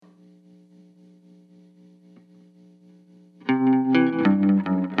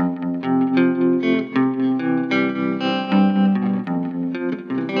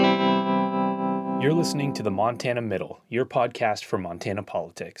listening to the Montana Middle, your podcast for Montana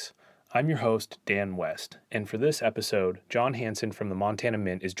politics. I'm your host, Dan West, and for this episode, John Hanson from the Montana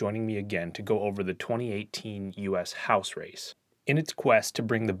Mint is joining me again to go over the 2018 U.S. House race. In its quest to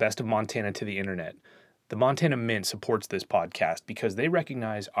bring the best of Montana to the internet, the Montana Mint supports this podcast because they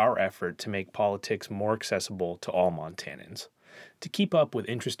recognize our effort to make politics more accessible to all Montanans. To keep up with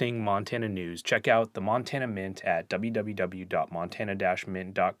interesting Montana news, check out the Montana Mint at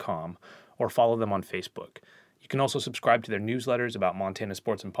www.montana-mint.com or follow them on Facebook. You can also subscribe to their newsletters about Montana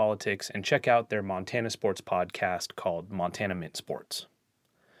sports and politics and check out their Montana sports podcast called Montana Mint Sports.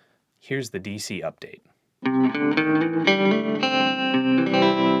 Here's the DC update.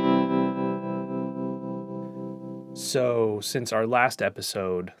 So, since our last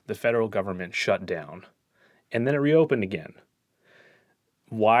episode, the federal government shut down, and then it reopened again.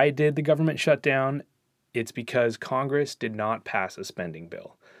 Why did the government shut down? It's because Congress did not pass a spending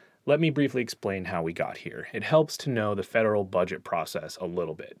bill. Let me briefly explain how we got here. It helps to know the federal budget process a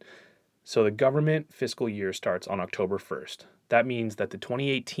little bit. So the government fiscal year starts on October 1st. That means that the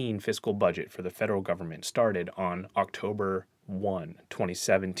 2018 fiscal budget for the federal government started on October 1,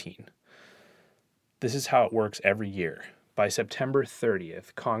 2017. This is how it works every year. By September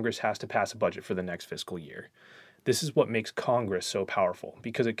 30th, Congress has to pass a budget for the next fiscal year. This is what makes Congress so powerful,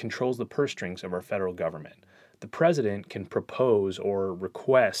 because it controls the purse strings of our federal government. The president can propose or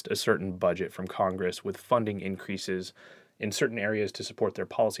request a certain budget from Congress with funding increases in certain areas to support their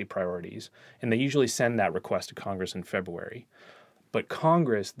policy priorities, and they usually send that request to Congress in February. But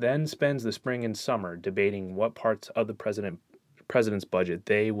Congress then spends the spring and summer debating what parts of the president's budget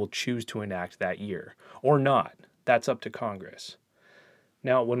they will choose to enact that year, or not. That's up to Congress.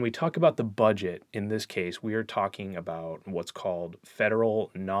 Now, when we talk about the budget, in this case, we are talking about what's called federal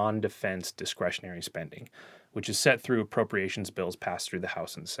non-defense discretionary spending, which is set through appropriations bills passed through the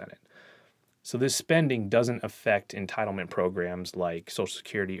House and Senate. So this spending doesn't affect entitlement programs like Social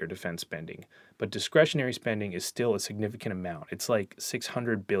Security or defense spending, but discretionary spending is still a significant amount. It's like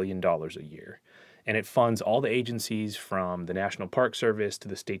 $600 billion a year, and it funds all the agencies from the National Park Service to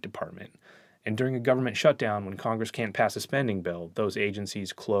the State Department. And during a government shutdown, when Congress can't pass a spending bill, those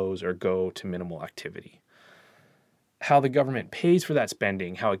agencies close or go to minimal activity. How the government pays for that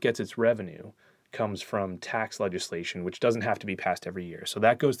spending, how it gets its revenue, comes from tax legislation, which doesn't have to be passed every year. So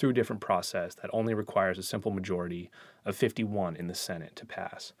that goes through a different process that only requires a simple majority of 51 in the Senate to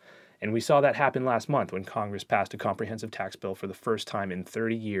pass. And we saw that happen last month when Congress passed a comprehensive tax bill for the first time in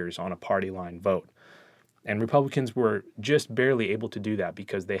 30 years on a party line vote. And Republicans were just barely able to do that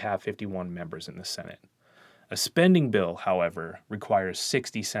because they have 51 members in the Senate. A spending bill, however, requires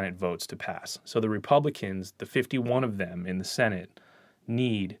 60 Senate votes to pass. So the Republicans, the 51 of them in the Senate,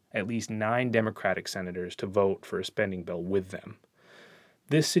 need at least 9 Democratic senators to vote for a spending bill with them.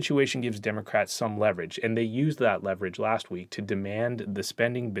 This situation gives Democrats some leverage, and they used that leverage last week to demand the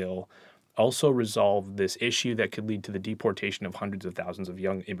spending bill also resolve this issue that could lead to the deportation of hundreds of thousands of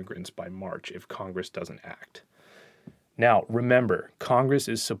young immigrants by March if Congress doesn't act. Now, remember, Congress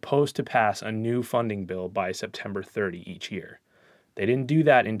is supposed to pass a new funding bill by September 30 each year. They didn't do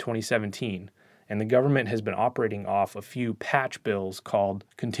that in 2017, and the government has been operating off a few patch bills called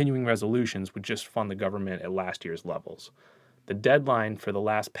continuing resolutions, which just fund the government at last year's levels. The deadline for the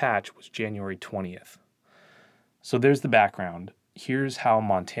last patch was January 20th. So there's the background. Here's how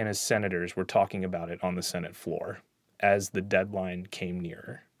Montana's senators were talking about it on the Senate floor as the deadline came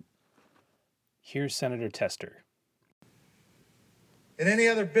nearer. Here's Senator Tester. In any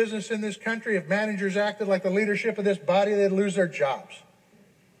other business in this country, if managers acted like the leadership of this body, they'd lose their jobs.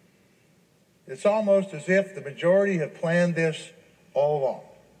 It's almost as if the majority have planned this all along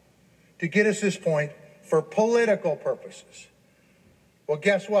to get us this point for political purposes. Well,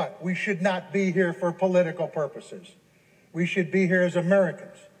 guess what? We should not be here for political purposes. We should be here as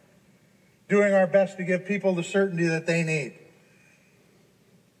Americans, doing our best to give people the certainty that they need,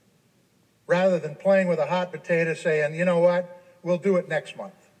 rather than playing with a hot potato saying, you know what, we'll do it next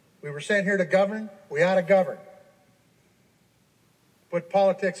month. We were sent here to govern, we ought to govern. Put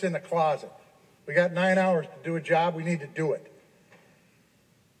politics in the closet. We got 9 hours to do a job, we need to do it.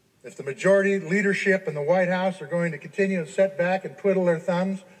 If the majority leadership in the White House are going to continue to sit back and twiddle their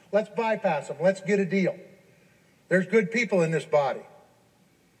thumbs, let's bypass them, let's get a deal. There's good people in this body.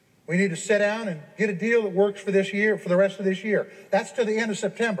 We need to sit down and get a deal that works for this year, for the rest of this year. That's to the end of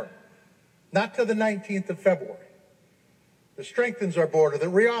September, not to the 19th of February. That strengthens our border, that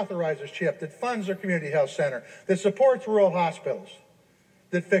reauthorizes CHIP, that funds our community health center, that supports rural hospitals,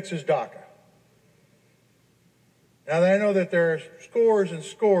 that fixes DACA. Now, I know that there are scores and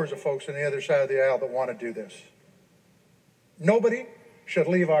scores of folks on the other side of the aisle that want to do this. Nobody should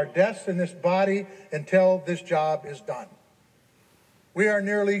leave our desks in this body until this job is done. We are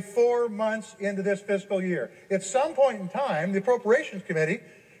nearly 4 months into this fiscal year. At some point in time, the Appropriations Committee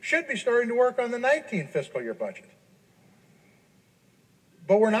should be starting to work on the 19 fiscal year budget.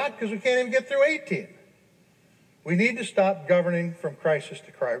 But we're not, because we can't even get through 18. We need to stop governing from crisis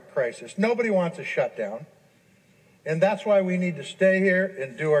to crisis. Nobody wants a shutdown. And that's why we need to stay here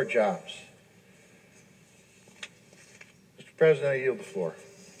and do our jobs. Mr. President, I yield the floor.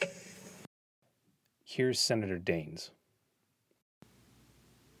 Here's Senator Daines.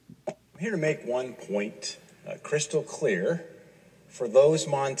 I'm here to make one point crystal clear for those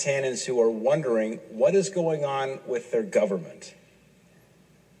Montanans who are wondering what is going on with their government.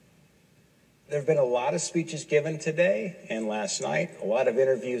 There have been a lot of speeches given today and last night, a lot of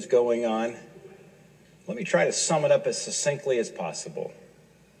interviews going on. Let me try to sum it up as succinctly as possible.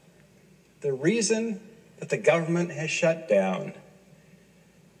 The reason that the government has shut down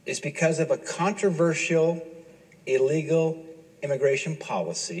is because of a controversial, illegal immigration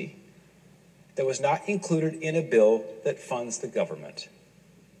policy that was not included in a bill that funds the government.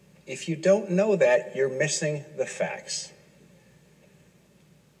 If you don't know that, you're missing the facts.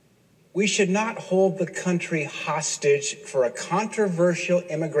 We should not hold the country hostage for a controversial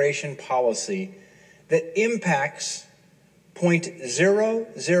immigration policy that impacts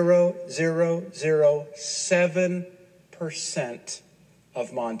 0.00007%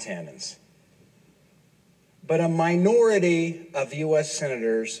 of Montanans. But a minority of U.S.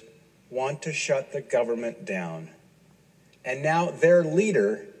 senators want to shut the government down. And now their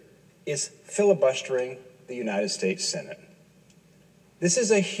leader is filibustering the United States Senate. This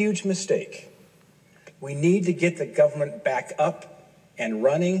is a huge mistake. We need to get the government back up and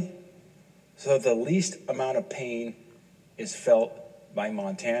running so the least amount of pain is felt by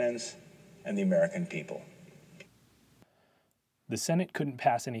Montanans and the American people. The Senate couldn't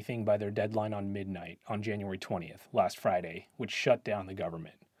pass anything by their deadline on midnight on January 20th, last Friday, which shut down the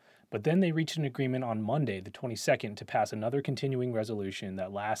government. But then they reached an agreement on Monday, the 22nd, to pass another continuing resolution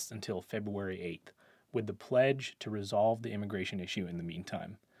that lasts until February 8th, with the pledge to resolve the immigration issue in the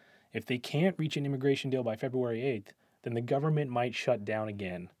meantime. If they can't reach an immigration deal by February 8th, then the government might shut down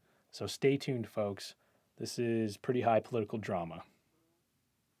again. So stay tuned, folks. This is pretty high political drama.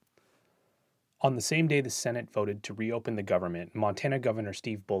 On the same day the Senate voted to reopen the government, Montana Governor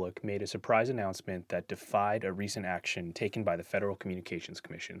Steve Bullock made a surprise announcement that defied a recent action taken by the Federal Communications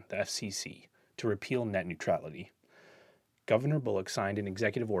Commission, the FCC, to repeal net neutrality. Governor Bullock signed an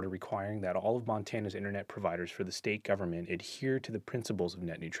executive order requiring that all of Montana's internet providers for the state government adhere to the principles of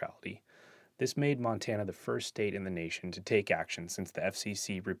net neutrality. This made Montana the first state in the nation to take action since the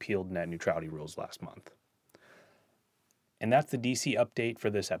FCC repealed net neutrality rules last month. And that's the DC update for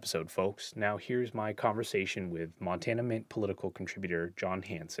this episode, folks. Now here's my conversation with Montana Mint political contributor John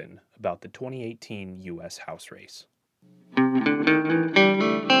Hanson about the 2018 U.S. House race.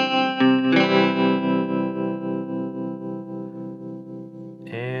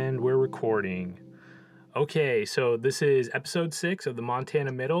 And we're recording. Okay, so this is episode 6 of the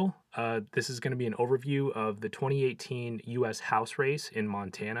Montana Middle. This is going to be an overview of the 2018 U.S. House race in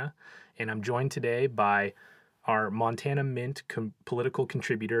Montana. And I'm joined today by our Montana Mint political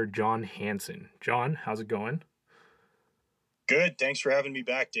contributor, John Hanson. John, how's it going? Good. Thanks for having me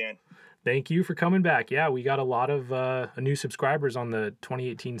back, Dan. Thank you for coming back. Yeah, we got a lot of new subscribers on the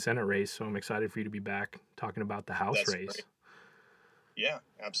 2018 Senate race, so I'm excited for you to be back talking about the House race. Great. Yeah,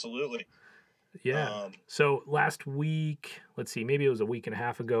 absolutely. Yeah. So last week, let's see, maybe it was a week and a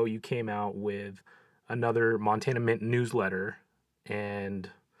half ago, you came out with another Montana Mint newsletter, and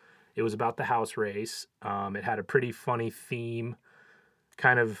it was about the House race. It had a pretty funny theme,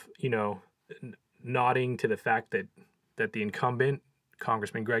 kind of, nodding to the fact that the incumbent,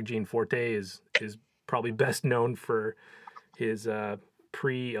 Congressman Greg Gianforte, is probably best known for his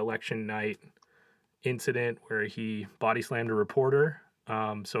pre-election night incident where he body slammed a reporter.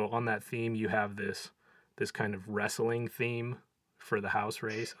 So on that theme, you have this kind of wrestling theme for the House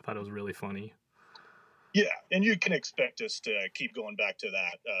race. I thought it was really funny. Yeah, and you can expect us to keep going back to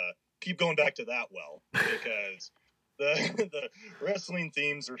that. Well, because the wrestling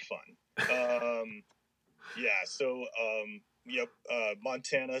themes are fun.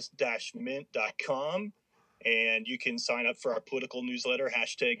 Montana-mint.com, and you can sign up for our political newsletter,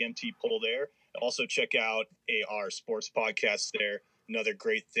 #MTPoll there. Also check out our sports podcast there. Another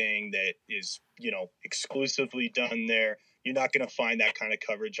great thing that is, exclusively done there. You're not going to find that kind of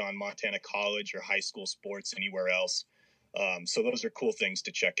coverage on Montana college or high school sports anywhere else. So those are cool things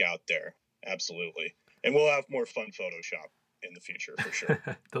to check out there. Absolutely. And we'll have more fun Photoshop. in the future for sure.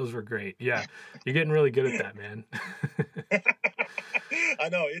 Those were great. Yeah, you're getting really good at that, man. I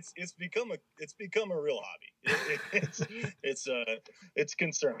know it's become a real hobby. It's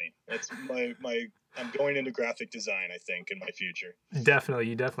concerning. It's my I'm going into graphic design, I think, in my future. Definitely,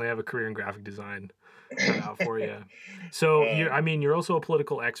 you definitely have a career in graphic design cut out for you. So you're also a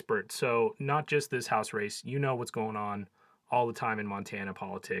political expert. So not just this House race, you know what's going on all the time in Montana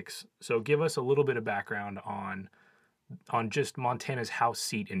politics. So give us a little bit of background on just Montana's House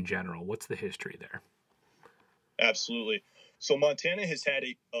seat in general. What's the history there? Absolutely. So Montana has had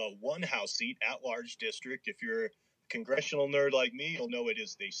a one House seat at-large district. If you're a congressional nerd like me, you'll know it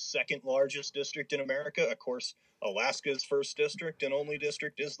is the second largest district in America. Of course, Alaska's first district and only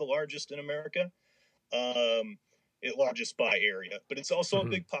district is the largest in America. Largest by area, but it's also a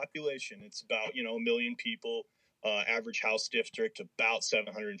big population. It's about, 1 million people. Average House district about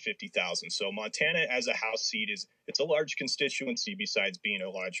 750,000. So Montana as a House seat it's a large constituency besides being a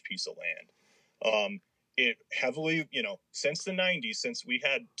large piece of land. It heavily, since the 90s, since we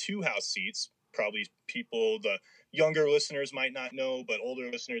had two House seats, probably the younger listeners might not know, but older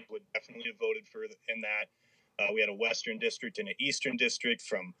listeners would definitely have voted in that. We had a Western district and an Eastern district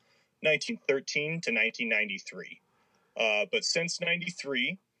from 1913 to 1993. But since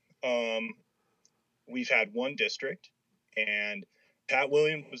 93, we've had one district, and Pat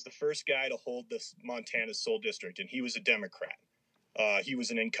Williams was the first guy to hold this Montana's sole district, and he was a Democrat. He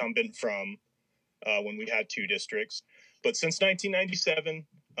was an incumbent from when we had two districts. But since 1997,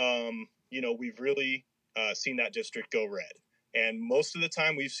 we've really seen that district go red. And most of the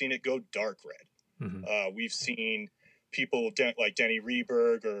time we've seen it go dark red. Mm-hmm. We've seen people like Denny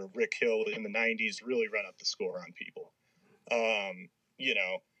Rehberg or Rick Hill in the 90s really run up the score on people.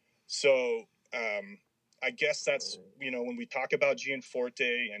 So I guess that's, when we talk about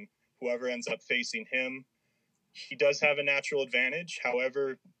Gianforte and whoever ends up facing him, he does have a natural advantage.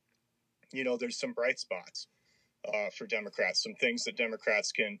 However, there's some bright spots for Democrats, some things that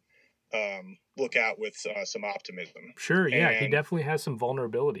Democrats can look at with some optimism. Sure, yeah, he definitely has some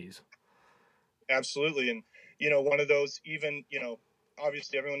vulnerabilities. Absolutely. And, one of those, even,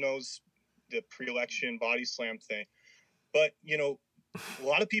 obviously everyone knows the pre-election body slam thing, but, a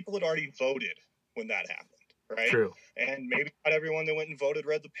lot of people had already voted when that happened, right? True. And maybe not everyone that went and voted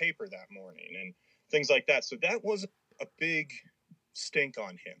read the paper that morning and things like that. So that was a big stink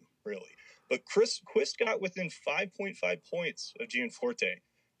on him, really. But Quist got within 5.5 points of Gianforte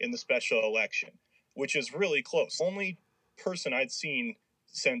in the special election, which is really close. Only person I'd seen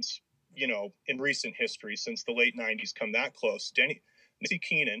since, in recent history, since the late 90s, come that close. Nancy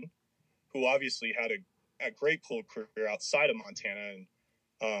Keenan, who obviously had a great political career outside of Montana,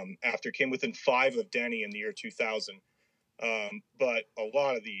 and after came within 5 of Denny in the year 2000. But a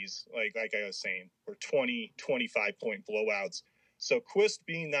lot of these, like I was saying, were 20, 25 point blowouts. So Quist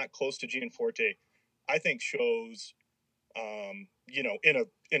being that close to Gianforte, I think shows,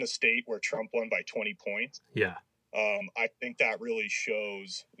 in a state where Trump won by 20 points. Yeah. I think that really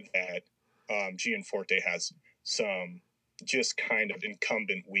shows that Gianforte has some just kind of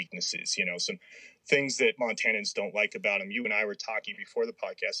incumbent weaknesses, some things that Montanans don't like about him. You and I were talking before the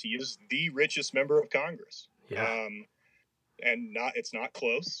podcast. He is the richest member of Congress. Yeah. And it's not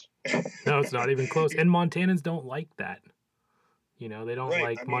close. No, it's not even close. And Montanans don't like that. They don't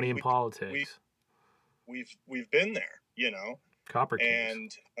like money in politics. We've been there, Copper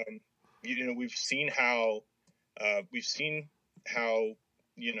Kings. And we've seen how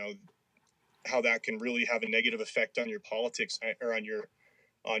how that can really have a negative effect on your politics, or on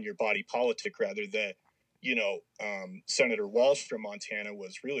your body politic rather. That Senator Walsh from Montana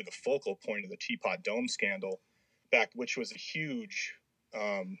was really the focal point of the Teapot Dome scandal which was a huge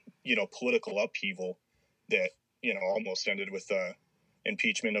political upheaval that almost ended with the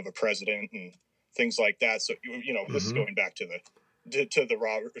impeachment of a president and things like that. So this is going back to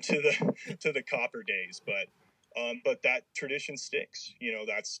the Copper days, but that tradition sticks.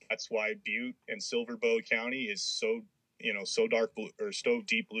 That's why Butte and Silverbow County is so dark blue, or so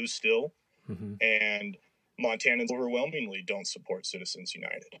deep blue still. Mm-hmm. And Montanans overwhelmingly don't support Citizens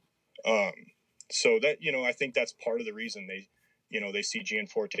United. So that, I think that's part of the reason they see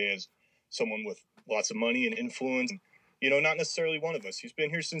Gianforte as someone with lots of money and influence. Not necessarily one of us. He's been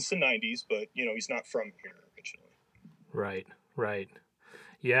here since the 90s, but, he's not from here originally. Right.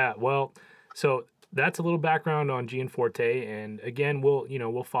 Yeah, well, so that's a little background on Gianforte. And again,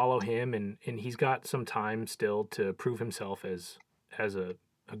 we'll follow him, and he's got some time still to prove himself as a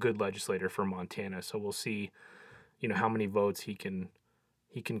good legislator for Montana. So we'll see, how many votes he can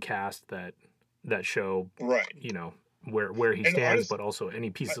cast that show, right? Where he stands, but also any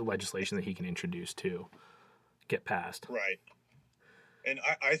pieces of legislation that he can introduce too. get passed. Right. And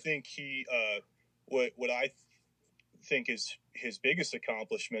I think he, what I think is his biggest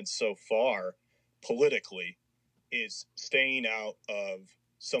accomplishment so far politically is staying out of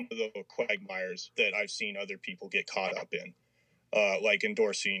some of the quagmires that I've seen other people get caught up in, like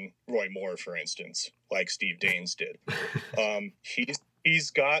endorsing Roy Moore, for instance, like Steve Daines did.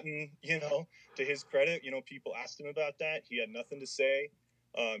 He's gotten, to his credit, people asked him about that. He had nothing to say.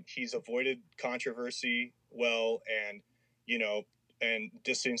 He's avoided controversy well, and and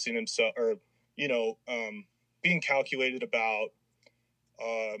distancing himself, or being calculated about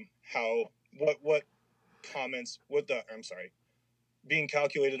being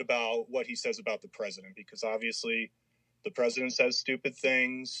calculated about what he says about the president, because obviously the president says stupid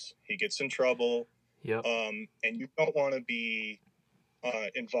things, he gets in trouble. Yep. And you don't want to be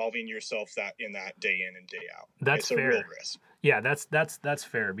involving yourself in that day in and day out. That's fair. It's a real risk. Yeah, that's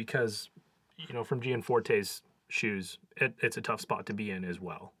fair, because from Gianforte's shoes, it's a tough spot to be in as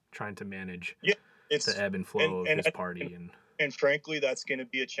well, trying to manage the ebb and flow of his party. And frankly, that's going to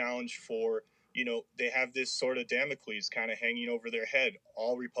be a challenge for, they have this sort of Damocles kind of hanging over their head.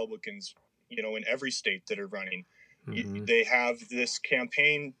 All Republicans, in every state that are running, Mm-hmm. they have this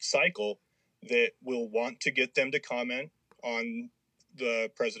campaign cycle that will want to get them to comment on the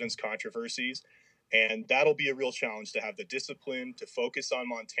president's controversies. And that'll be a real challenge, to have the discipline to focus on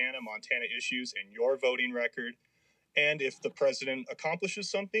Montana issues and your voting record. And if the president accomplishes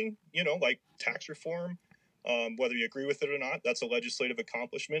something, like tax reform, whether you agree with it or not, that's a legislative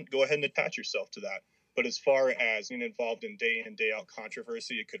accomplishment. Go ahead and attach yourself to that. But as far as being involved in day out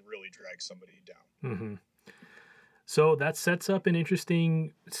controversy, it could really drag somebody down. Mm-hmm. So that sets up an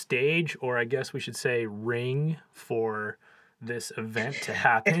interesting stage, or I guess we should say ring, for this event to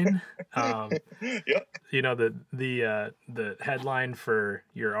happen. Yep. The headline for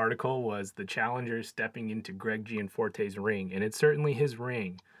your article was "The Challenger Stepping into Greg Gianforte's Ring," and it's certainly his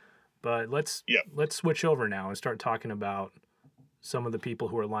ring. But let's switch over now and start talking about some of the people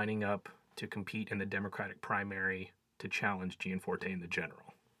who are lining up to compete in the Democratic primary to challenge Gianforte in the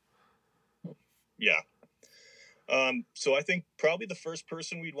general. Yeah. So I think probably the first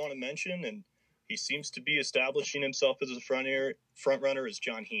person we'd want to mention, and he seems to be establishing himself as a front runner, is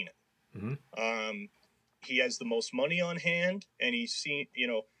John Heenan. Mm-hmm. He has the most money on hand, and he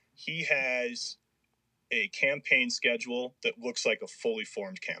has a campaign schedule that looks like a fully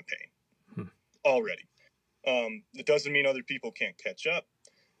formed campaign already. It doesn't mean other people can't catch up.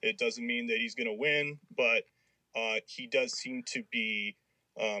 It doesn't mean that he's going to win, but he does seem to be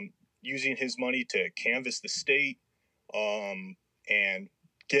using his money to canvass the state, and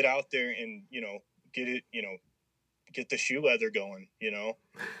get out there and, get the shoe leather going,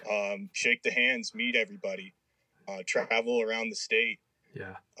 shake the hands, meet everybody, travel around the state.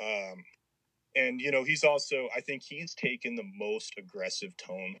 Yeah. And, he's also, I think he's taken the most aggressive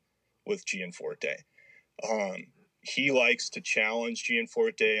tone with Gianforte. He likes to challenge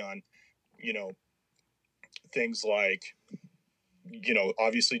Gianforte on, things like,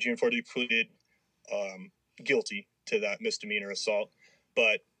 obviously Gianforte pleaded guilty to that misdemeanor assault,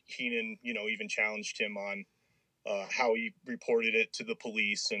 but Heenan, even challenged him on how he reported it to the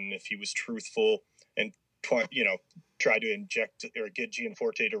police, and if he was truthful, and tried to inject or get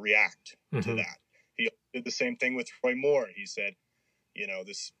Gianforte to react to that. He did the same thing with Roy Moore. He said,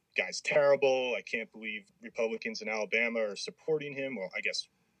 this guy's terrible. I can't believe Republicans in Alabama are supporting him. Well, I guess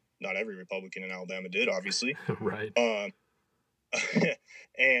not every Republican in Alabama did, obviously. Right.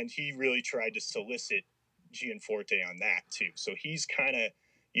 And he really tried to solicit Gianforte on that too. So he's kind of,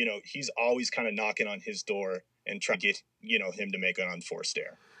 he's always kind of knocking on his door and trying to get, him to make an unforced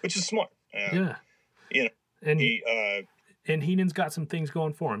error, which is smart. Yeah. And Heenan's got some things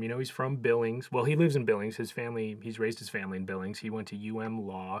going for him. He's from Billings. Well, he lives in Billings. He's raised his family in Billings. He went to UM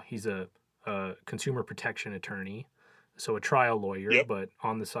Law. He's a consumer protection attorney, so a trial lawyer, but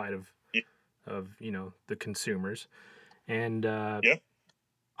on the side of the consumers. And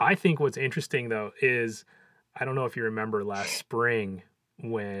I think what's interesting, though, is, I don't know if you remember last spring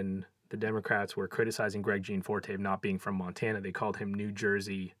when the Democrats were criticizing Greg Gianforte of not being from Montana. They called him New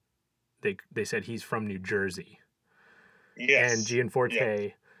Jersey. They said he's from New Jersey. Yes. And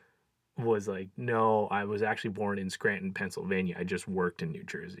Gianforte was like, no, I was actually born in Scranton, Pennsylvania. I just worked in New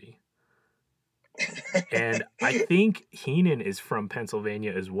Jersey. And I think Heenan is from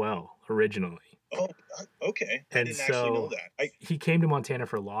Pennsylvania as well, originally. Oh, okay. I didn't actually know that. He came to Montana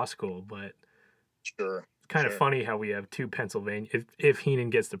for law school, but sure. It's kind of funny how we have two Pennsylvania. If Heenan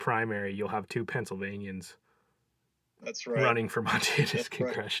gets the primary, you'll have two Pennsylvanians. That's right. Running for Montana's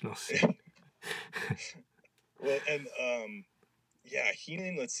congressional seat. Well, and Yeah,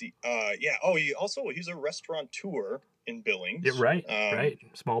 Heenan. Let's see. He's a restaurateur in Yeah, Billings. right.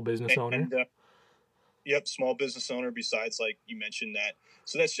 Small business owner. And yep, small business owner. Besides, like you mentioned that,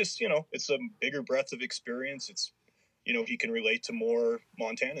 so that's just it's a bigger breadth of experience. It's he can relate to more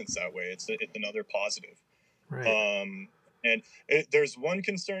Montanans that way. It's another positive. Right. And there's one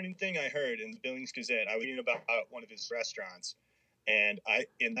concerning thing I heard in the Billings Gazette. I was reading about one of his restaurants, and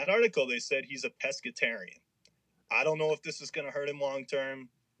in that article they said he's a pescatarian. I don't know if this is going to hurt him long term,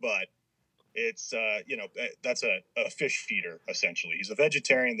 but it's that's a fish feeder essentially. He's a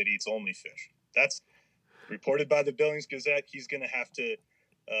vegetarian that eats only fish. That's reported by the Billings Gazette. He's going to have to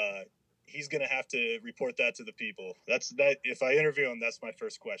report that to the people. If I interview him, that's my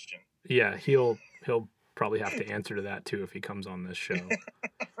first question. Yeah, he'll probably have to answer to that too if he comes on this show.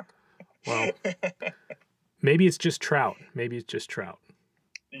 Well, maybe it's just trout.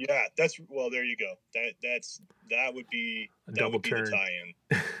 Yeah, there you go. That would be a double turn. The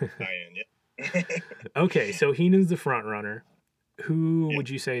tie-in. Yeah. Okay, so Heenan's the front runner. Who would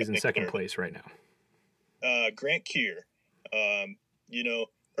you say is in second place right now? Grant Keir.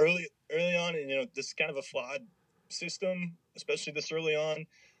 Early on, and this is kind of a flawed system, especially this early on.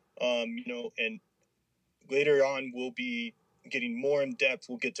 And later on we'll be getting more in depth.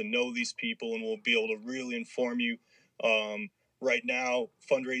 We'll get to know these people, and we'll be able to really inform you. Right now,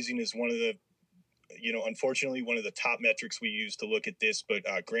 fundraising is one of the, unfortunately, one of the top metrics we use to look at this. But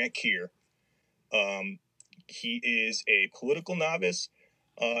Grant Keir, he is a political novice.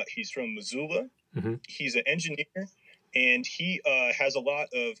 He's from Missoula. Mm-hmm. He's an engineer, and he has a lot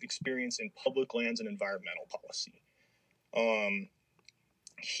of experience in public lands and environmental policy.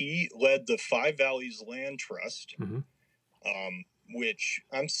 He led the Five Valleys Land Trust, mm-hmm. Which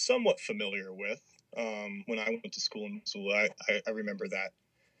I'm somewhat familiar with. When I went to school in Missoula, I remember that.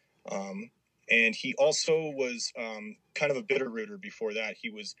 And he also was kind of a Bitterrooter before that. He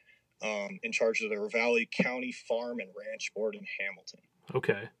was in charge of the Ravalli County Farm and Ranch Board in Hamilton.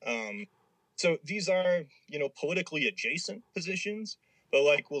 Okay. So these are, politically adjacent positions, but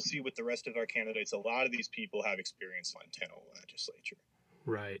like we'll see with the rest of our candidates, a lot of these people have experience in the Montana legislature.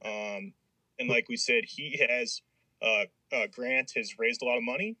 Right. And like we said, Grant has raised a lot of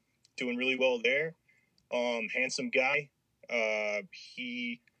money, doing really well there. Handsome guy.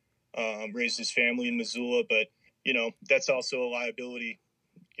 He raised his family in Missoula, but that's also a liability.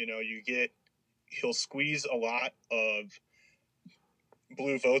 He'll squeeze a lot of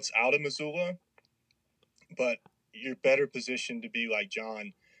blue votes out of Missoula, but you're better positioned to be like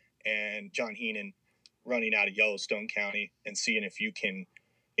John Heenan, running out of Yellowstone County and seeing if you can,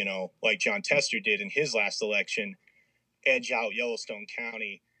 like John Tester did in his last election, edge out Yellowstone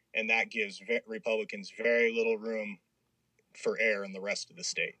County, and that gives Republicans very little room for error in the rest of the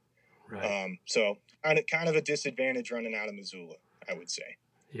state. Right. So kind of a disadvantage running out of Missoula, I would say.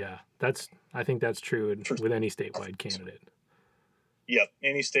 Yeah, I think that's true with any statewide candidate. Yep,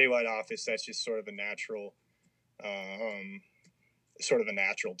 any statewide office, that's just sort of a natural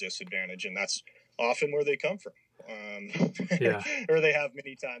disadvantage, and that's often where they come from. Yeah. Or they have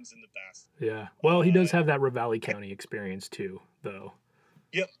many times in the past. Yeah. Well, he does have that Ravalli County experience too, though.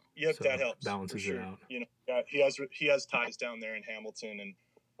 Yep, so that helps. Balances it out. He has ties down there in Hamilton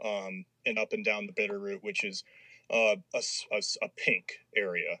and up and down the Bitterroot, which is a pink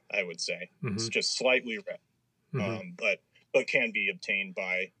area, I would say. Mm-hmm. It's just slightly red, mm-hmm. But can be obtained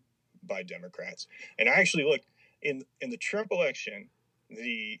by Democrats. And I actually looked in the Trump election.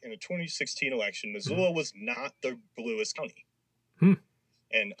 In the 2016 election, Missoula mm-hmm. was not the bluest county.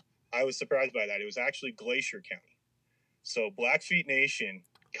 And I was surprised by that. It was actually Glacier County. So Blackfeet Nation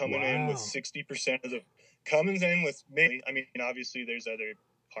coming in with 60% of the mainly, I mean, obviously there's other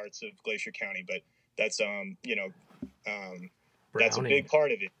parts of Glacier County, but that's that's a big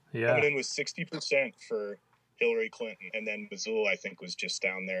part of it. Yeah. Coming in with 60% for Hillary Clinton, and then Missoula, I think, was just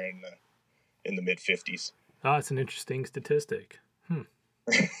down there in the mid 50s. Oh, it's an interesting statistic.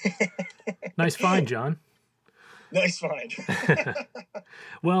 Nice find, John. Nice find.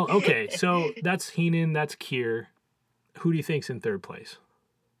 Well, okay, so that's Heenan, that's Keir. Who do you think's in third place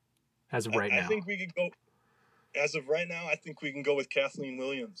as of right now? I think we could go. As of right now, I think we can go with Kathleen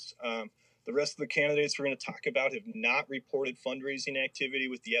Williams. The rest of the candidates we're going to talk about have not reported fundraising activity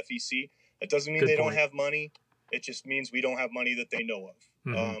with the FEC. That doesn't mean don't have money. It just means we don't have money that they know of.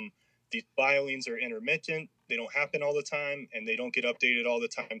 Mm-hmm. These filings are intermittent. They don't happen all the time, and they don't get updated all the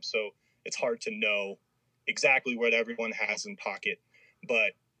time. So it's hard to know exactly what everyone has in pocket.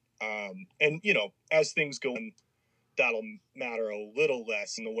 But, as things go on, that'll matter a little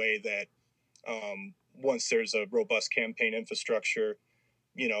less in the way that once there's a robust campaign infrastructure,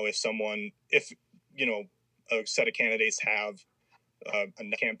 if a set of candidates have a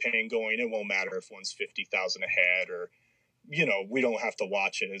campaign going, it won't matter if one's 50,000 ahead, or, you know, we don't have to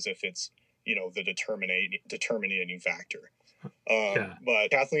watch it as if it's, you know, the determining factor.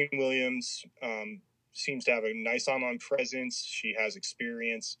 But Kathleen Williams seems to have a nice online presence. She has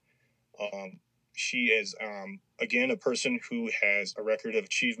experience. She is, again, a person who has a record of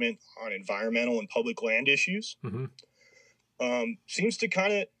achievement on environmental and public land issues. Seems to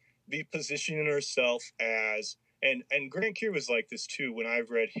kind of be positioning herself as, and Grant Keir was like this too when I've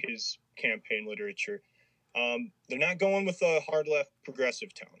read his campaign literature. They're not going with a hard left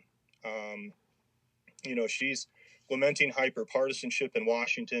progressive tone. You know, she's lamenting hyper-partisanship in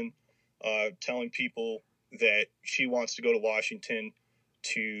Washington, telling people that she wants to go to Washington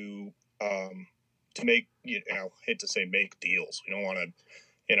to make, you know, hate to say make deals. We don't want to,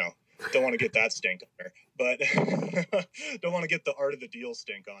 you know, don't want to get that stink on her, but don't want to get the art of the deal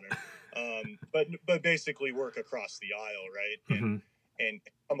stink on her. But basically work across the aisle, right? And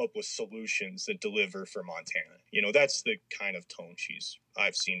come up with solutions that deliver for Montana. You know, that's the kind of tone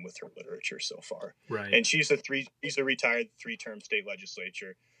I've seen with her literature so far. Right. And she's a retired 3-term state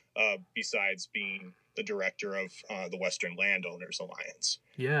legislature, besides being the director of the Western Landowners Alliance.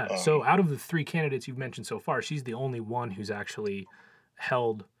 Yeah. So out of the 3 candidates you've mentioned so far, she's the only one who's actually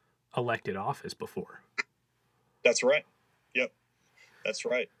held elected office before. That's right. Yep. That's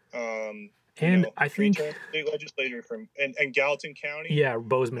right. And you know, I think state legislator from and Gallatin County. Yeah,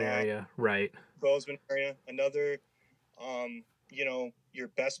 Bozeman area, right. Bozeman area. Another, you know, you're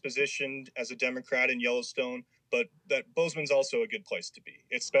best positioned as a Democrat in Yellowstone, but that Bozeman's also a good place to be.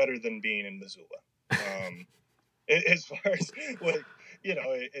 It's better than being in Missoula. As far as what, you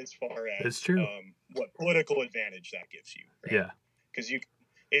know, as far as it's true. What political advantage that gives you. Right? Yeah. Because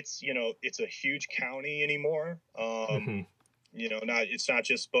it's, you know, it's a huge county anymore. You know, it's not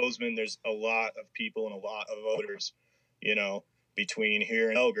just Bozeman. There's a lot of people and a lot of voters, you know, between here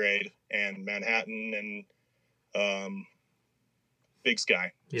and Belgrade and Manhattan and Big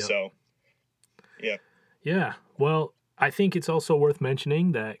Sky. Yep. So, yeah. Yeah. Well, I think it's also worth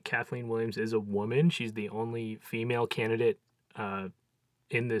mentioning that Kathleen Williams is a woman. She's the only female candidate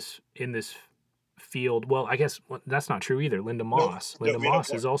in this field. Well, I guess that's not true either. Linda Moss. Linda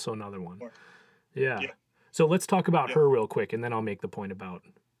Moss is also another one. Yeah. So let's talk about her real quick, and then I'll make the point about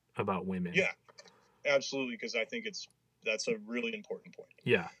women. Yeah, absolutely, because I think that's a really important point.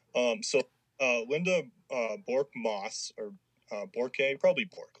 Yeah. So Linda Bork Moss, or Borke, probably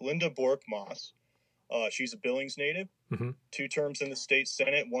Bork. Linda Bork Moss. She's a Billings native. 2 terms in the state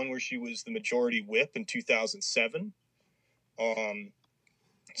Senate, one where she was the majority whip in 2007.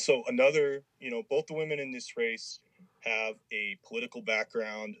 So another, you know, both the women in this race have a political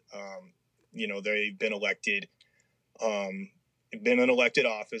background. You know, they've been elected, been in elected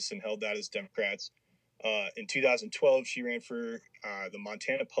office and held that as Democrats. In 2012, she ran for the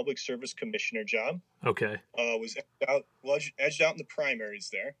Montana Public Service Commissioner job. Okay. Was edged out in the primaries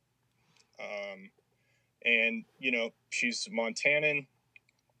there. And, you know, she's Montanan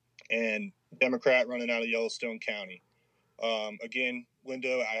and Democrat running out of Yellowstone County. Again,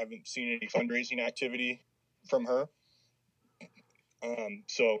 Linda, I haven't seen any fundraising activity from her.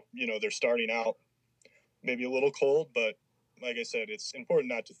 So, you know, they're starting out maybe a little cold, but like I said, it's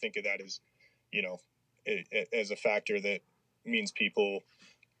important not to think of that as, you know, as a factor that means people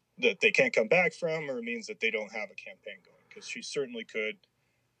that they can't come back from, or means that they don't have a campaign going, because she certainly could.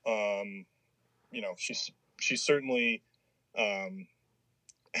 You know, she certainly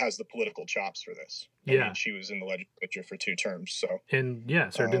has the political chops for this. I mean, she was in the legislature for 2 terms, so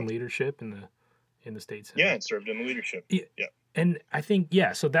served in leadership in the state Senate. Yeah, and served in leadership. Yeah. And I think,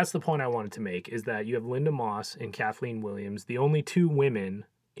 so that's the point I wanted to make, is that you have Linda Moss and Kathleen Williams, the only 2 women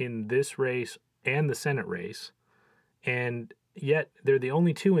in this race and the Senate race, and yet they're the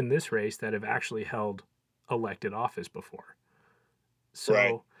only 2 in this race that have actually held elected office before.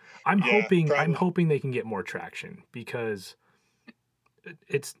 So I'm hoping they can get more traction, because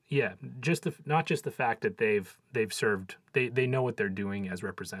it's not just the fact that they've served, they know what they're doing as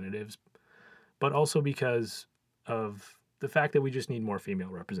representatives, but also because of the fact that we just need more female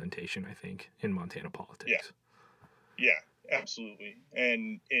representation, I think, in Montana politics. Yeah, absolutely.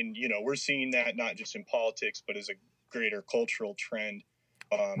 And you know, we're seeing that not just in politics, but as a greater cultural trend.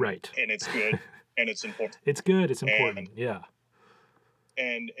 Right. And it's good and it's important. It's good. It's important.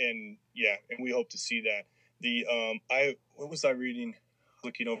 And we hope to see that. What was I reading?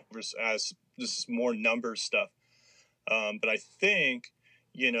 Looking over as this is more number stuff. But I think,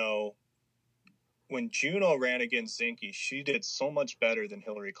 you know, when Juneau ran against Zinke, she did so much better than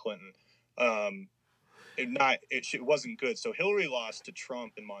Hillary Clinton. It wasn't good. So Hillary lost to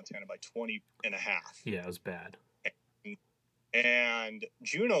Trump in Montana by 20.5. Yeah, it was bad. and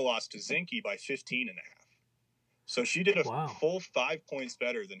Juneau lost to Zinke by 15.5. So she did a full 5 points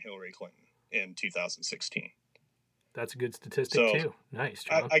better than Hillary Clinton in 2016. That's a good statistic too. Nice,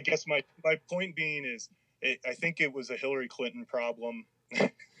 John. I guess my point being is, I think it was a Hillary Clinton problem.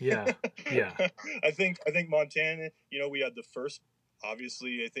 Yeah. I think Montana. We had the first.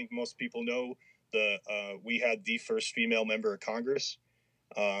 Obviously, I think most people know we had the first female member of Congress,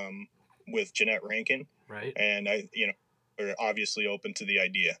 with Jeanette Rankin. Right. And we're obviously open to the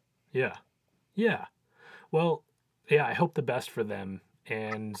idea. Yeah. Well, yeah. I hope the best for them.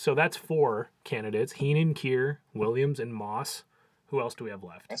 And so that's 4 candidates: Heenan, Keir, Williams, and Moss. Who else do we have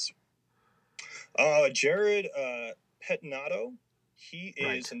left? Jared Pettinato. He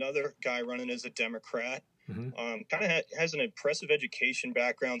is another guy running as a Democrat. Mm-hmm. Kind of has an impressive education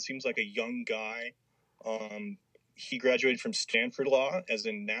background. Seems like a young guy. He graduated from Stanford Law as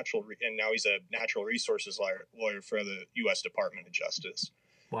and now he's a natural resources lawyer for the U.S. Department of Justice.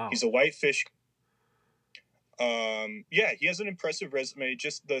 Wow. He's a whitefish. He has an impressive resume.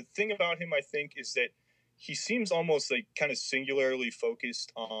 Just the thing about him, I think, is that he seems almost like kind of singularly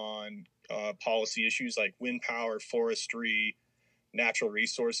focused on policy issues like wind power, forestry, natural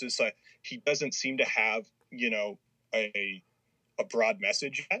resources. So he doesn't seem to have, a broad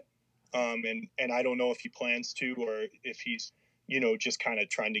message yet. And I don't know if he plans to, or if he's, just kind of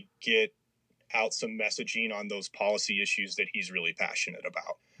trying to get out some messaging on those policy issues that he's really passionate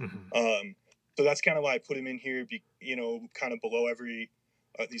about. Mm-hmm. So that's kind of why I put him in here, kind of below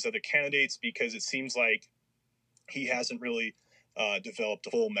these other candidates, because it seems like he hasn't really developed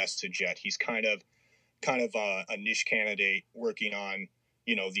a full message yet. He's kind of a niche candidate working on,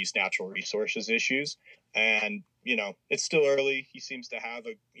 these natural resources issues. And, it's still early. He seems to have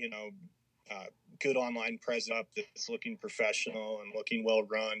a good online presence up that's looking professional and looking well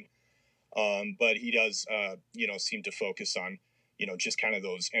run. But he does, seem to focus on, just kind of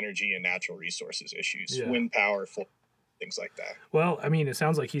those energy and natural resources issues, wind power, things like that. Well, I mean, it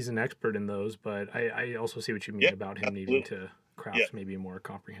sounds like he's an expert in those, but I also see what you mean about him needing to craft maybe a more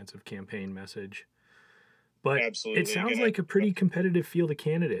comprehensive campaign message. But it sounds like a pretty competitive field of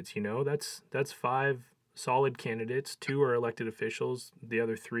candidates. That's 5 solid candidates. 2 are elected officials. The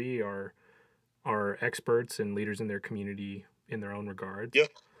other 3 are experts and leaders in their community in their own regards. Yep.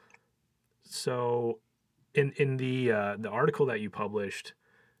 So, in the article that you published,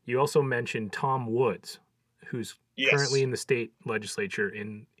 you also mentioned Tom Woods, who's currently in the state legislature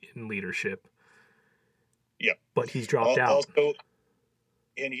in leadership. Yeah. But he's dropped out. Also,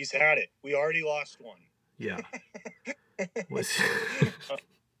 and he's had it. We already lost one. Yeah.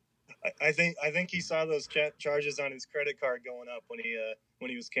 I think he saw those charges on his credit card going up when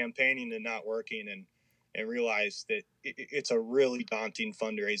he was campaigning and not working, and realized that it's a really daunting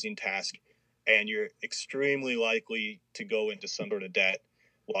fundraising task, and you're extremely likely to go into some sort of debt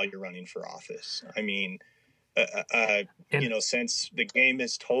while you're running for office. I mean, since the game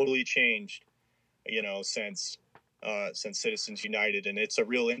has totally changed, since Citizens United, and it's a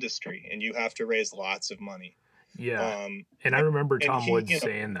real industry, and you have to raise lots of money. Yeah. And I remember Tom Woods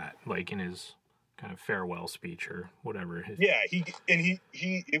saying that, like in his kind of farewell speech or whatever.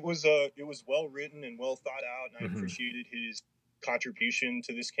 It was well written and well thought out, and I appreciated his contribution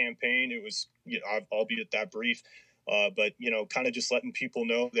to this campaign. It was, albeit that brief, but kind of just letting people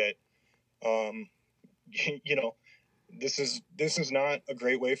know that, this is not a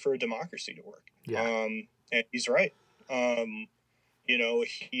great way for a democracy to work. Yeah. And he's right.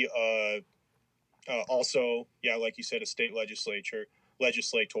 Also, like you said, a state legislator,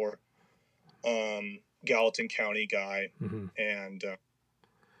 Gallatin County guy. Mm-hmm. And,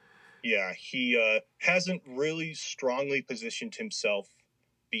 he hasn't really strongly positioned himself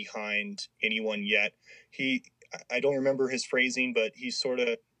behind anyone yet. I don't remember his phrasing, but he sort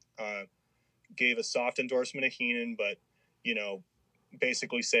of gave a soft endorsement of Heenan, but,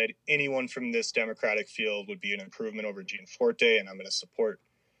 basically said anyone from this Democratic field would be an improvement over Gianforte, and I'm going to support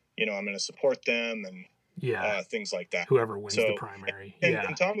them, and things like that. Whoever wins the primary.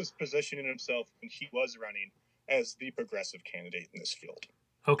 And Tom was positioning himself when he was running as the progressive candidate in this field.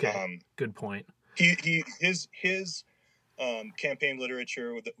 Okay, good point. His campaign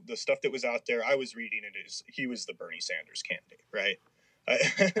literature, the stuff that was out there, I was reading it as he was the Bernie Sanders candidate, right?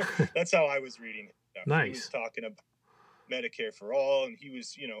 That's how I was reading it. Nice. He was talking about Medicare for all, and he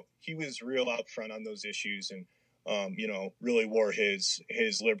was real out front on those issues, and really wore his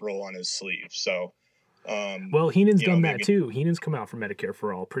liberal on his sleeve. So, well, Heenan's done that too. Heenan's come out for Medicare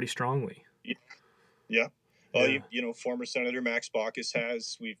for all pretty strongly. Yeah. Well, former Senator Max Baucus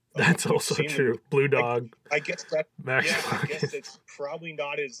has. That's also true. Blue Dog. I guess that. Max I guess it's probably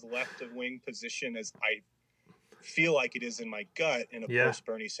not as left of wing position as feel like it is in my gut in a post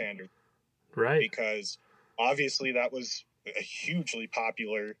Bernie Sanders, right? Because obviously that was a hugely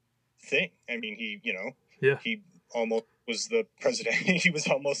popular thing. I mean, he almost was the president. He was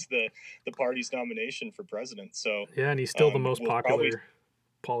almost the party's nomination for president. So and he's still the most popular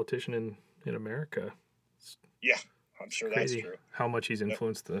politician in America. Yeah, I'm sure crazy that's true. How much he's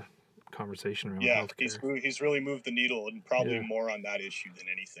influenced the conversation around healthcare. He's really moved the needle, and probably more on that issue than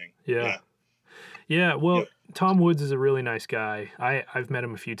anything. Yeah. Well, Tom Woods is a really nice guy. I've met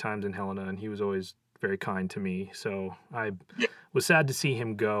him a few times in Helena, and he was always very kind to me. So I was sad to see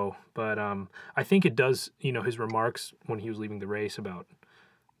him go. But I think it does, his remarks when he was leaving the race about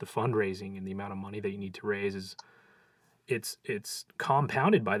the fundraising and the amount of money that you need to raise is it's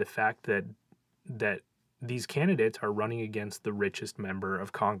compounded by the fact that these candidates are running against the richest member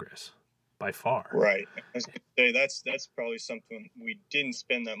of Congress by far. Right. I was going to say that's probably something we didn't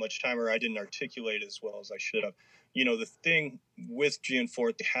spend that much time, or I didn't articulate as well as I should have. The thing with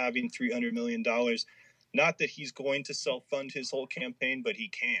Gianforte having $300 million, not that he's going to self-fund his whole campaign, but he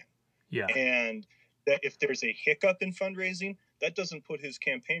can. Yeah. And that if there's a hiccup in fundraising, that doesn't put his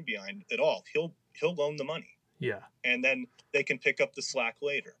campaign behind at all. He'll loan the money. Yeah. And then they can pick up the slack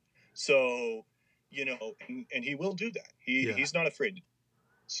later. So, and he will do that. He's not afraid.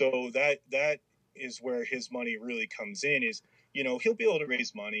 So that is where his money really comes in is, he'll be able to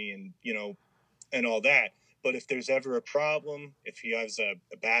raise money and, and all that. But if there's ever a problem, if he has a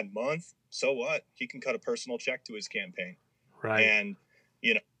bad month, so what? He can cut a personal check to his campaign. Right. And,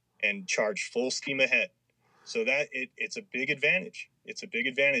 and charge full steam ahead. So that it's a big advantage. It's a big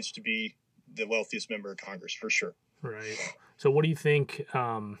advantage to be the wealthiest member of Congress, for sure. Right. So what do you think,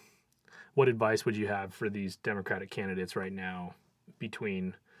 what advice would you have for these Democratic candidates right now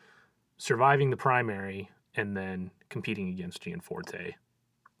between surviving the primary and then competing against Gianforte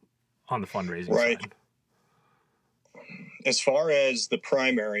on the fundraising side? As far as the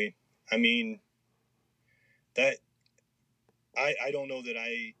primary, I mean, that I don't know that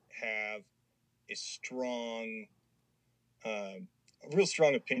I have a real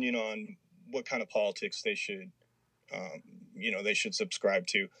strong opinion on what kind of politics they should, they should subscribe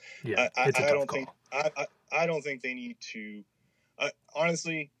to. Yeah, it's a tough call. I don't think they need to.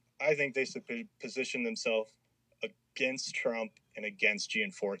 Honestly, I think they should position themselves against Trump and against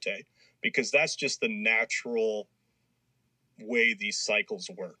Gianforte, because that's just the natural way these cycles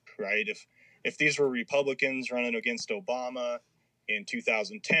work, right? If these were Republicans running against Obama in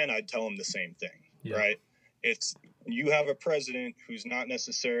 2010, I'd tell them the same thing, right? It's you have a president who's not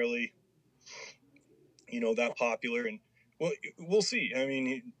necessarily, that popular, and we'll see. I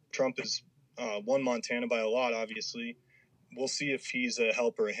mean, Trump has won Montana by a lot, obviously. We'll see if he's a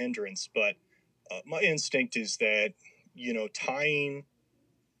help or a hindrance, but my instinct is that,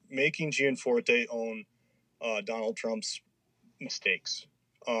 making Gianforte own Donald Trump's mistakes,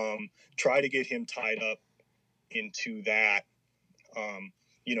 try to get him tied up into that,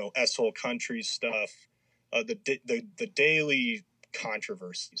 S-hole country stuff, the daily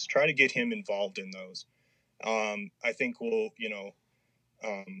controversies, try to get him involved in those. I think it'll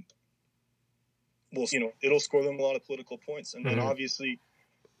score them a lot of political points. And then obviously,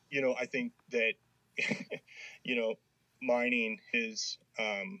 I think that, mining his,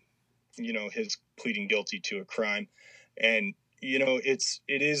 his pleading guilty to a crime. And, it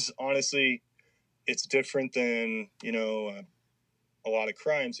is honestly, it's different than, a lot of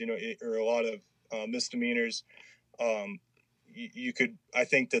crimes, or a lot of misdemeanors. I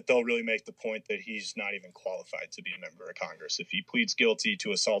think that they'll really make the point that he's not even qualified to be a member of Congress. If he pleads guilty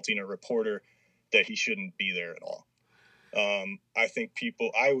to assaulting a reporter, that he shouldn't be there at all. I think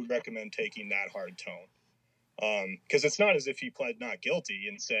I would recommend taking that hard tone. Because it's not as if he pled not guilty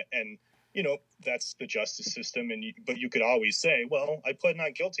and that's the justice system. But you could always say, well, I pled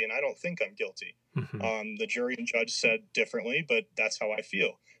not guilty and I don't think I'm guilty. Mm-hmm. The jury and judge said differently, but that's how I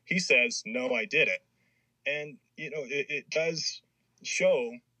feel. He says, no, I did it. And, it does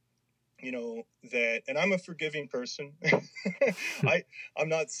show, that, and I'm a forgiving person. I'm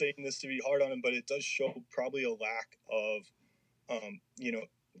not saying this to be hard on him, but it does show probably a lack of,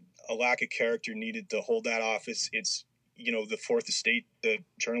 a lack of character needed to hold that office. It's, the fourth estate, the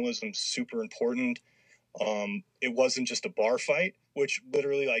journalism's super important. It wasn't just a bar fight, which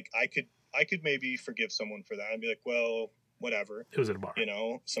literally, like, I could maybe forgive someone for that. I'd be like, well, whatever. It was at a bar.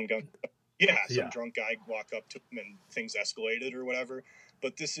 Some drunk guy walk up to him and things escalated or whatever.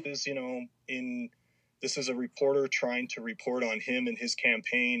 But this is, this is a reporter trying to report on him and his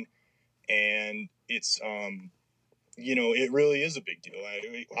campaign. And it's, it really is a big deal.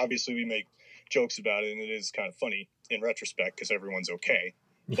 Obviously we make jokes about it and it is kind of funny in retrospect because everyone's okay.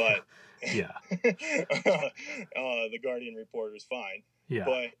 but Yeah. The Guardian reporter is fine. Yeah.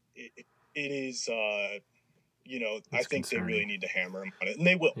 But it is, I think they really concerning. need to hammer him on it, and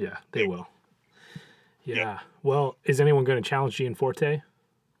they will. Yeah, they will. Yeah. Yep. Well, is anyone going to challenge Gianforte?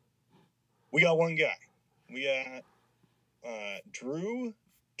 We got one guy. We got Drew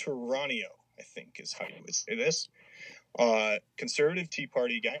Taranio, I think is how you would say this. Conservative Tea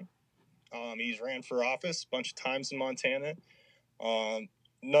Party guy. He's ran for office a bunch of times in Montana,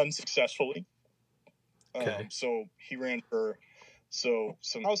 none successfully. Okay. So he ran for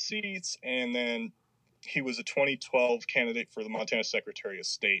some House seats, and then he was a 2012 candidate for the Montana Secretary of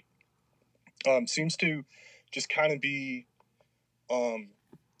State. Seems to just kind of be on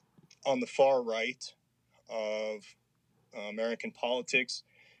the far right of American politics,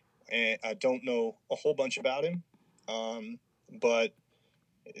 and I don't know a whole bunch about him, but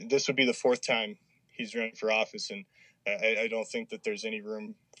this would be the fourth time he's running for office, and I don't think that there's any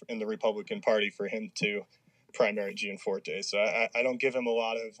room in the Republican Party for him to primary Gianforte. So I don't give him a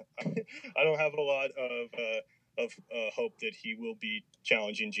lot of I don't have a lot of hope that he will be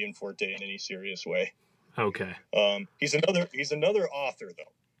challenging Gianforte in any serious way. Okay. He's another author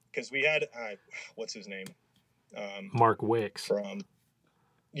though, because we had what's his name? Mark Wicks. From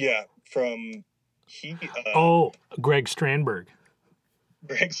Greg Strandberg.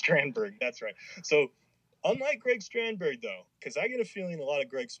 Greg Strandberg, that's right. So unlike Greg Strandberg, though, because I get a feeling a lot of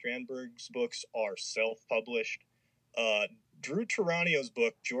Greg Strandberg's books are self-published, Drew Taranio's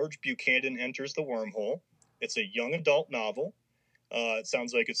book, George Buchanan Enters the Wormhole, it's a young adult novel. It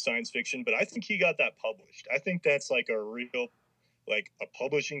sounds like it's science fiction, but I think he got that published. I think that's like a real, like a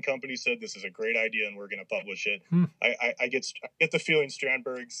publishing company said, this is a great idea and we're going to publish it. I get the feeling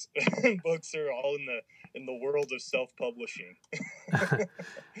Strandberg's books are all in the world of self-publishing.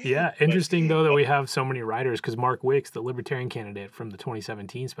 Yeah, interesting though that we have so many writers, because Mark Wicks, the Libertarian candidate from the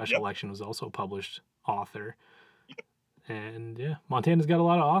 2017 special election, was also a published author. Yep. And yeah, Montana's got a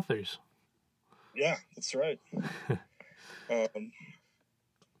lot of authors. Yeah, that's right.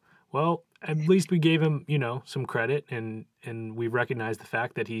 Well, at least we gave him, some credit, and we recognize the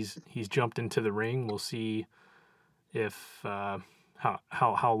fact that he's jumped into the ring. We'll see if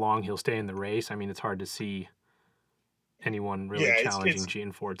how long he'll stay in the race. I mean, it's hard to see anyone really challenging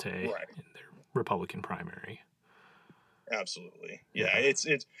Gianforte in their Republican primary. Absolutely, yeah. It's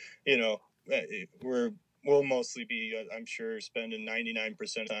we'll mostly be, I'm sure, spending 99% of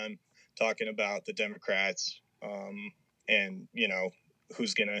the time talking about the Democrats, and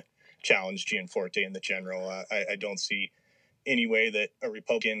who's gonna challenge Gianforte in the general. I don't see any way that a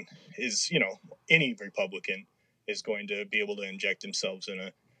Republican is, any Republican is going to be able to inject themselves in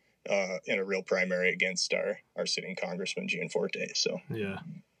a real primary against our sitting Congressman Gianforte. So yeah.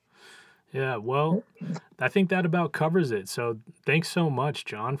 Well, I think that about covers it. So thanks so much,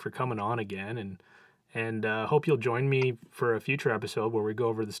 John, for coming on again, and hope you'll join me for a future episode where we go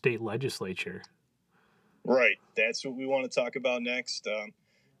over the state legislature. Right, that's what we want to talk about next.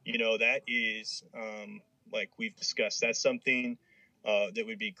 That is, like we've discussed, that's something that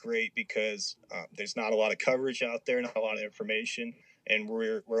would be great because there's not a lot of coverage out there, not a lot of information, and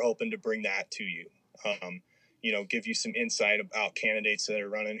we're hoping to bring that to you. Give you some insight about candidates that are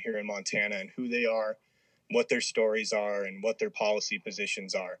running here in Montana and who they are, what their stories are, and what their policy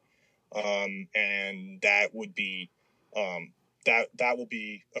positions are. And that would be that will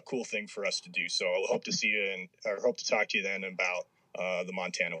be a cool thing for us to do. So I'll hope to see you or hope to talk to you then about the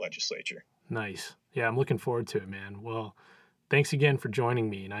Montana legislature. Nice. Yeah, I'm looking forward to it, man. Well, thanks again for joining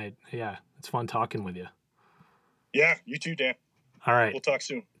me. And it's fun talking with you. Yeah, you too, Dan. All right. We'll talk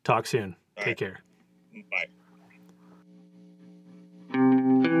soon. Take care. Bye.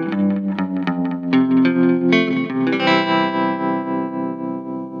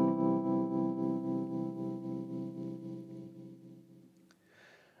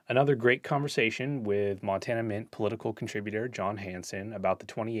 Another great conversation with Montana Mint political contributor John Hanson about the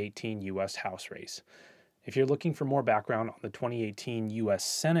 2018 U.S. House race. If you're looking for more background on the 2018 U.S.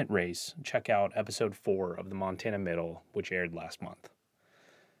 Senate race, check out episode 4 of the Montana Middle, which aired last month.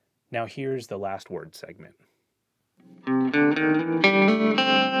 Now here's the last word segment.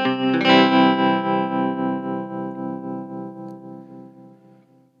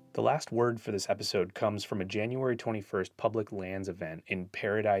 The last word for this episode comes from a January 21st public lands event in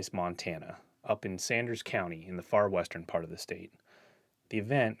Paradise, Montana, up in Sanders County in the far western part of the state. The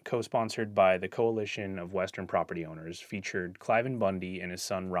event, co-sponsored by the Coalition of Western Property Owners, featured Cliven Bundy and his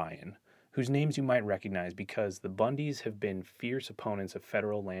son Ryan, whose names you might recognize because the Bundys have been fierce opponents of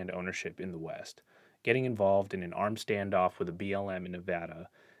federal land ownership in the West, getting involved in an armed standoff with the BLM in Nevada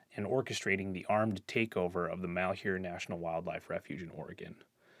and orchestrating the armed takeover of the Malheur National Wildlife Refuge in Oregon.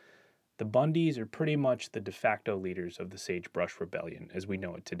 The Bundys are pretty much the de facto leaders of the Sagebrush Rebellion as we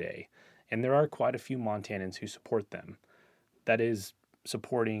know it today, and there are quite a few Montanans who support them. That is,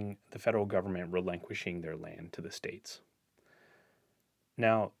 supporting the federal government relinquishing their land to the states.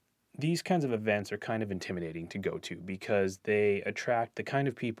 Now, these kinds of events are kind of intimidating to go to because they attract the kind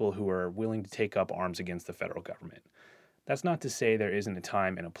of people who are willing to take up arms against the federal government. That's not to say there isn't a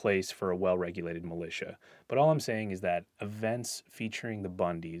time and a place for a well-regulated militia, but all I'm saying is that events featuring the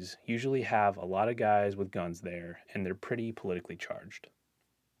Bundys usually have a lot of guys with guns there, and they're pretty politically charged.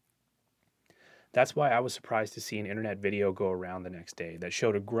 That's why I was surprised to see an internet video go around the next day that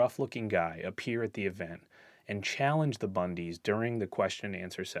showed a gruff-looking guy appear at the event and challenge the Bundys during the question and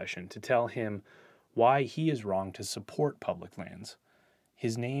answer session to tell him why he is wrong to support public lands.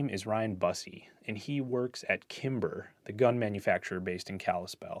 His name is Ryan Busse, and he works at Kimber, the gun manufacturer based in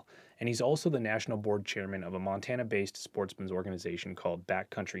Kalispell, and he's also the national board chairman of a Montana-based sportsman's organization called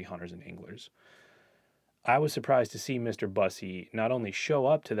Backcountry Hunters and Anglers. I was surprised to see Mr. Busse not only show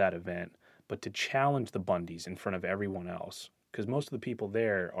up to that event, but to challenge the Bundys in front of everyone else, because most of the people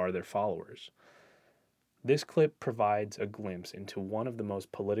there are their followers. This clip provides a glimpse into one of the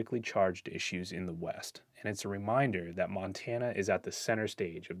most politically charged issues in the West, and it's a reminder that Montana is at the center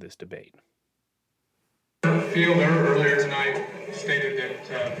stage of this debate. Fielder earlier tonight stated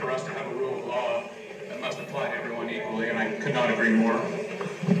that for us to have a rule of law that must apply to everyone equally, and I could not agree more.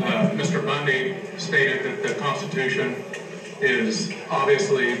 Mr. Bundy stated that the Constitution is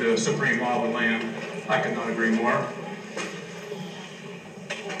obviously the supreme law of the land. I could not agree more.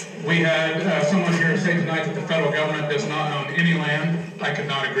 We had someone here say tonight that the federal government does not own any land. I could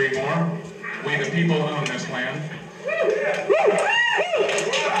not agree more. We, the people, own this land.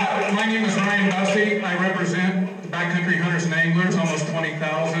 My name is Ryan Busse. I represent the Backcountry Hunters and Anglers, almost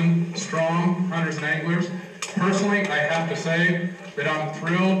 20,000 strong hunters and anglers. Personally, I have to say that I'm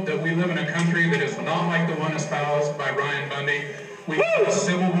thrilled that we live in a country that is not like the one espoused by Ryan Bundy. We have a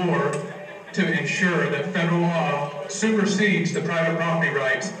civil war to ensure that federal law supersedes the private property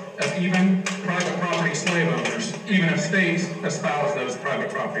rights of even private property slave owners, even if states espouse those private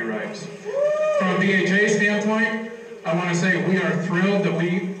property rights. From a BHA standpoint, I want to say we are thrilled that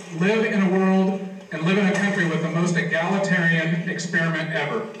we live in a world and live in a country with the most egalitarian experiment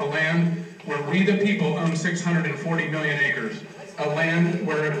ever, a land where we the people own 640 million acres, a land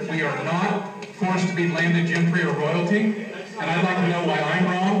where we are not forced to be landed gentry or royalty, and I'd like to know why I'm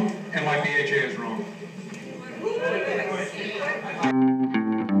wrong and why BHA is wrong.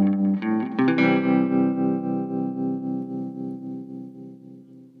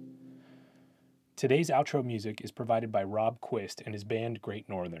 Today's outro music is provided by Rob Quist and his band Great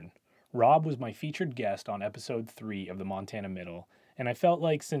Northern. Rob was my featured guest on episode 3 of the Montana Middle, and I felt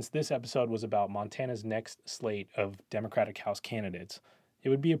like since this episode was about Montana's next slate of Democratic House candidates, it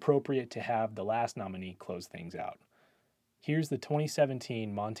would be appropriate to have the last nominee close things out. Here's the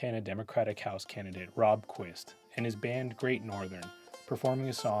 2017 Montana Democratic House candidate Rob Quist and his band Great Northern performing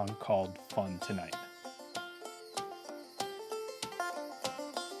a song called Fun Tonight.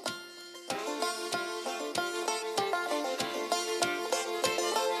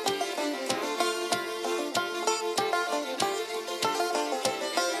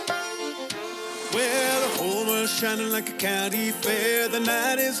 Well, the whole world's shining like a county fair. The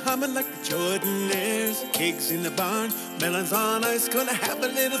night is humming like the Jordan airs. Cakes in the barn, melons on ice. Gonna have a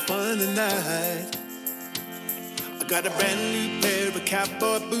little fun tonight. I got a brand new pair of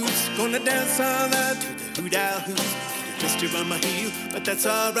cowboy boots. Gonna dance all night to the hoot-owl hoots. Get a blister on my heel, but that's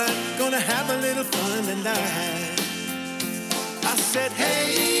alright. Gonna have a little fun tonight. I said,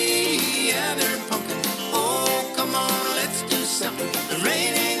 hey, yeah, they're pumpkin. Oh, come on, let's do something. The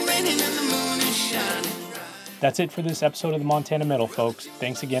rain ain't raining and the moon is shining. That's it for this episode of the Montana Middle, folks.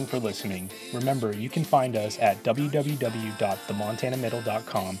 Thanks again for listening. Remember, you can find us at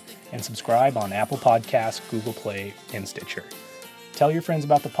www.themontanamiddle.com and subscribe on Apple Podcasts, Google Play, and Stitcher. Tell your friends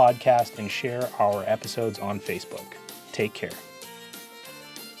about the podcast and share our episodes on Facebook. Take care.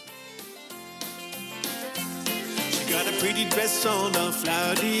 She got a pretty dress on, all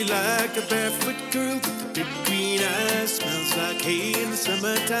flowery like a barefoot girl with the big green eyes. Smells like hay in the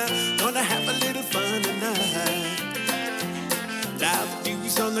summertime. Gonna have a little fun tonight. Live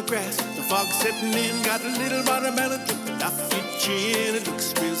dews on the grass, the fog setting in. Got a little watermelon dripping off your chin. It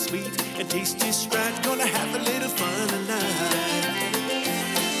looks real sweet and tastes just right. Gonna have a little fun tonight.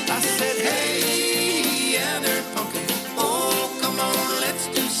 I said, hey, yeah, they're pumpkin. Oh, come on, let's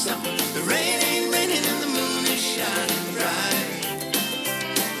do something. The rain ain't raining and the moon is shining bright.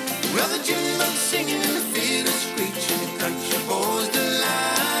 Well, the jukebox singing and the fiddle screeching, the country boys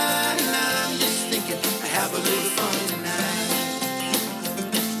delight, and I'm just thinking I have a little fun tonight.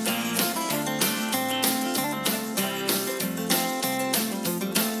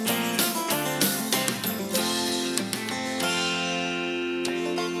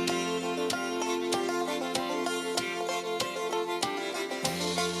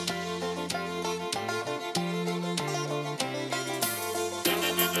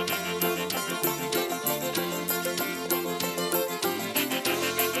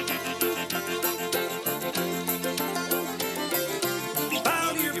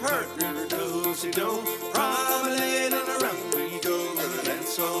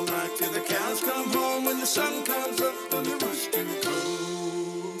 It's all night till the cows come home. When the sun comes up and the rooster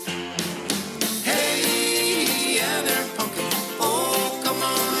crows. Hey, yeah, they're pumpkin. Oh, come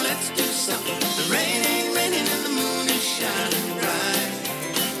on, let's do something. The rain ain't raining and the moon is shining bright.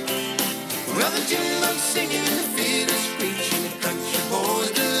 Well, the jukebox singing and the fiddle screeching, the country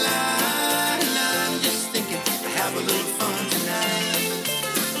boys delight. And I'm just thinking, have a little fun tonight.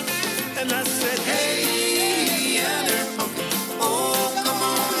 And I said, hey, yeah, they're pumpkin. Oh, come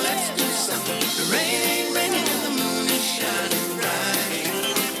on, let's do something. The rain ain't raining and the moon is shining bright.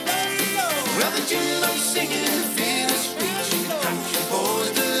 Well, the jukebox singing and the fiddle screeching, the country boys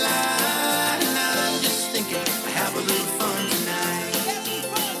delight. And I'm just thinking, have a little fun tonight.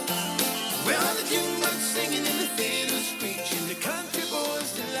 Well, the jukebox singing and the fiddle screeching, the country boys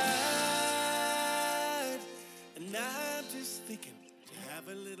delight. And I'm just thinking, have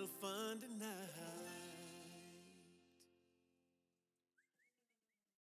a little fun tonight.